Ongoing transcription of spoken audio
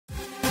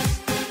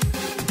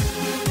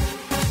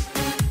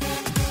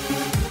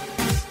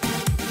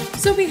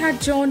So we had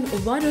John,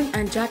 Varun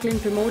and Jacqueline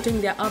promoting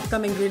their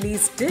upcoming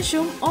release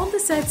Dishoom on the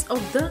sets of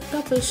the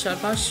Kapil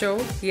Sharma show.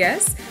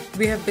 Yes,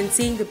 we have been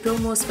seeing the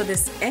promos for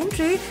this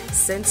entry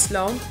since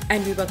long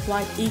and we were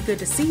quite eager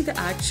to see the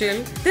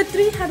actual. The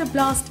three had a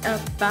blast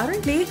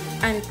apparently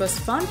and it was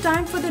fun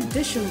time for the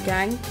Dishoom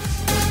gang.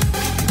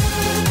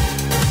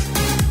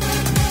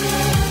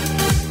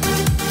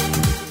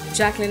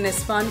 Jacqueline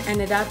is fun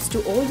and adapts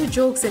to all the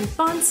jokes and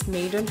puns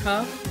made on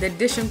her. The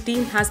Dishoom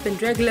team has been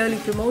regularly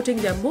promoting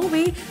their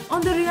movie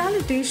on the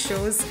reality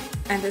shows,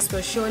 and this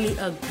was surely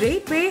a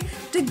great way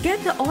to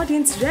get the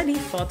audience ready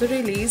for the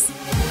release.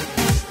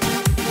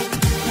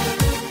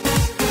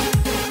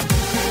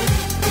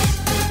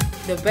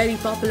 The very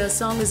popular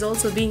song is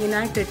also being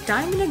enacted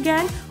time and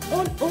again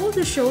on all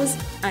the shows,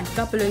 and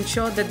Kapil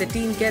ensured that the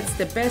team gets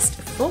the best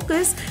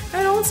focus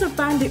and also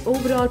pan the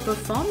overall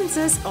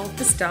performances of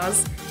the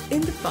stars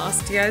in the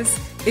past years.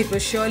 It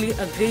was surely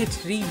a great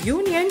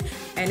reunion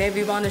and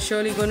everyone is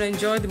surely going to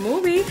enjoy the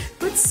movie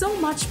with so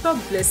much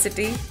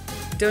publicity.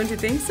 Don't you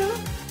think so?